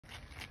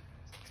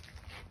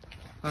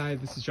Hi,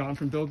 this is John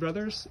from Build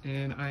Brothers,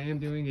 and I am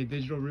doing a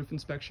digital roof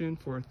inspection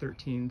for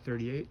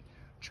 1338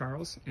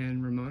 Charles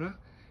and Ramona.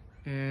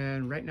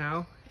 And right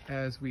now,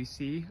 as we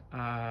see,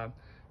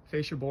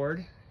 fascia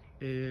board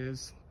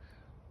is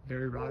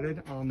very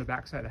rotted on the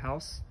back side of the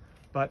house.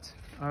 But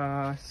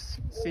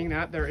seeing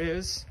that there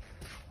is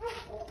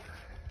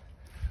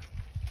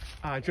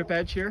a drip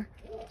edge here,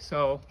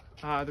 so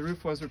the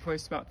roof was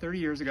replaced about 30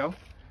 years ago,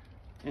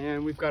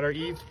 and we've got our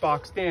eaves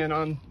boxed in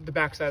on the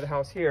back side of the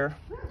house here.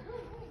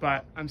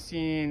 But I'm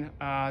seeing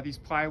these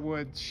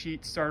plywood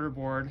sheet starter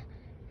board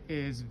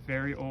is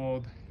very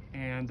old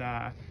and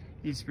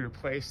needs to be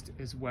replaced,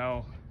 as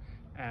well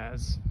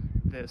as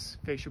this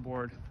fascia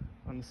board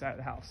on the side of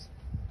the house.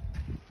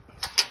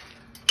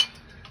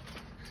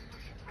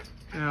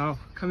 Now,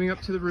 coming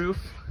up to the roof,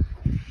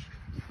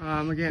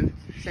 again,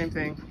 same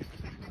thing.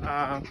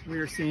 We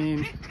are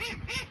seeing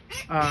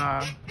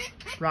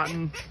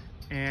rotten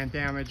and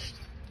damaged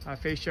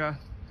fascia,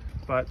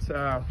 but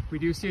we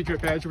do see a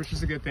drip edge, which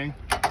is a good thing.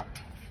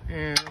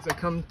 And as I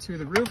come to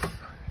the roof,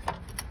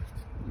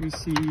 we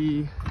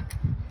see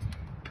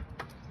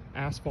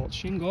asphalt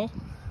shingle.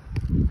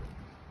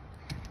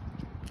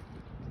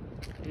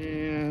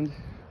 And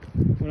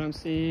what I'm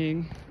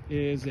seeing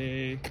is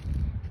a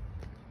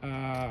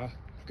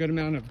good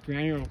amount of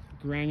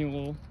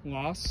granule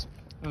loss.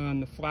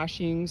 The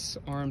flashings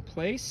are in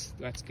place,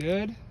 that's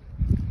good.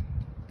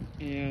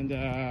 And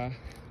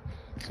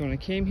so when I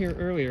came here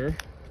earlier,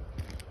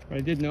 what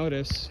I did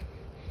notice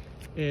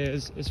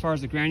is, as far as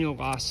the granule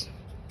loss,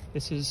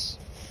 this is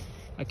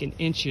like an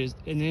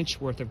inch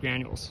worth of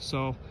granules.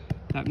 So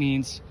that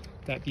means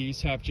that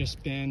these have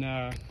just been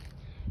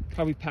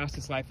probably past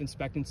its life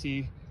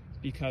expectancy,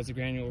 because the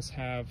granules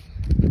have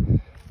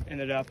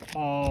ended up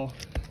all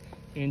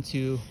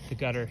into the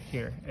gutter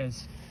here,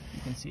 as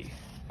you can see.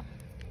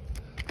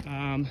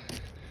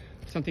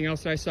 Something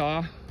else that I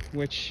saw,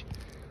 which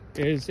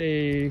is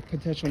a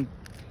potential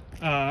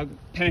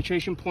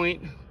penetration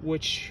point,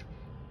 which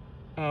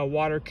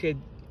water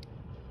could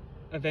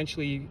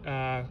eventually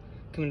come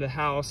into the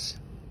house,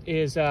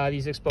 is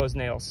these exposed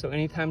nails. So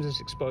anytime there's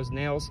exposed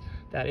nails,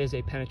 that is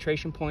a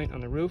penetration point on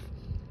the roof,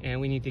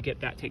 and we need to get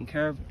that taken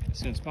care of as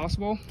soon as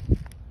possible.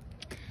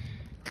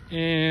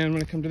 And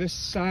when I come to this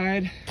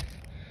side,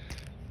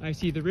 I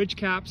see the ridge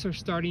caps are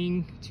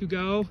starting to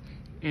go,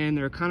 and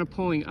they're kind of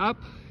pulling up.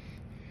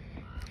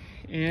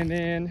 And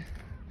then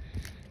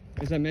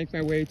as I make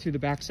my way to the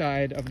back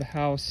side of the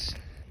house,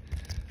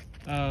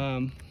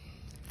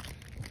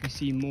 we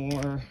see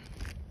more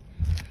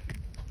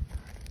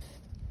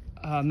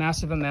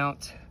massive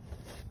amount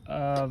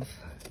of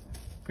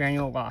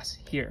granule loss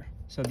here.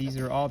 So these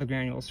are all the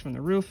granules from the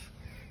roof,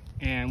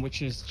 and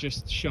which is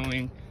just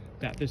showing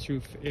that this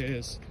roof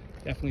is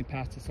definitely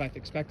past its life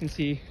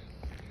expectancy.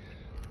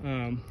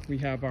 We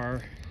have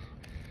our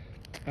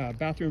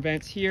bathroom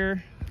vents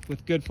here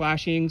with good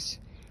flashings.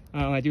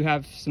 I do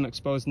have some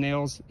exposed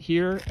nails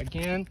here.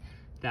 Again,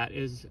 that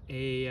is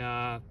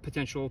a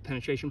potential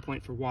penetration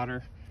point for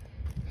water.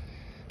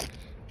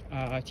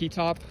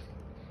 T-top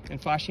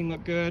and flashing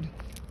look good.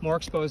 More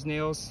exposed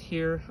nails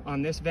here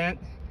on this vent,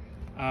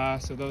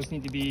 so those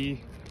need to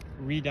be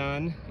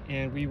redone,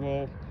 and we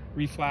will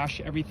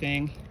reflash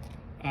everything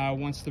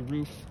once the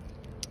roof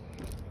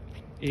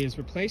is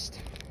replaced.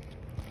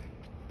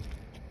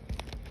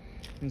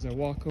 As I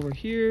walk over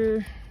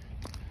here,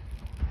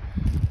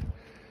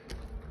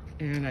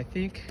 and I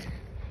think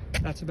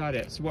that's about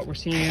it. So what we're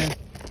seeing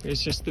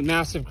is just the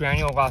massive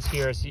granule loss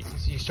here. As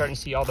you're starting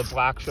to see all the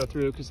black show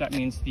through, because that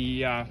means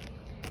the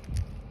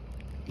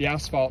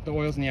asphalt, the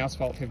oils in the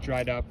asphalt have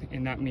dried up,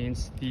 and that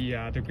means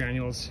the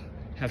granules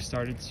have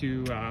started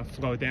to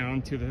flow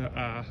down to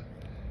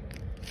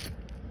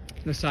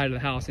the side of the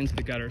house into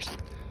the gutters.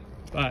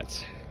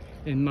 But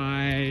in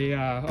my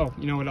oh,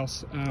 you know what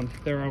else?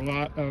 There are a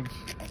lot of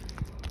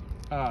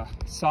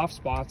soft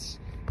spots,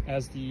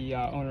 as the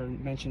owner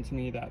mentioned to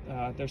me, that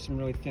there's some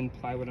really thin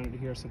plywood under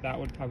here, so that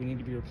would probably need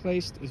to be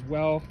replaced as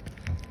well.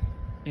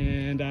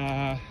 And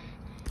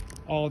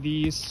all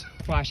these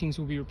flashings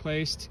will be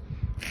replaced,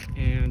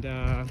 and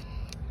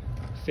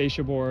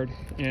fascia board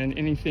and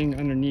anything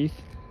underneath,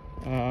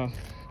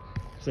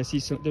 because I see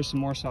there's some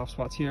more soft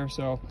spots here.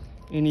 So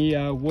any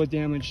wood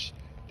damage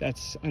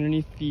that's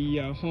underneath the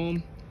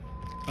home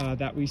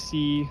that we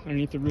see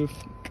underneath the roof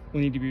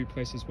will need to be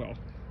replaced as well.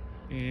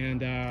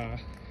 And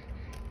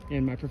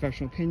in my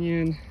professional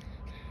opinion,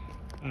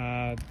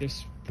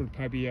 this would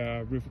probably be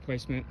a roof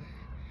replacement,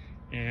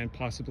 and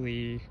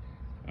possibly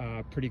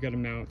a pretty good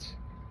amount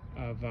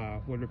of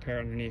wood repair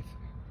underneath.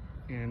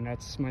 And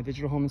that's my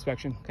digital home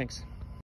inspection. Thanks.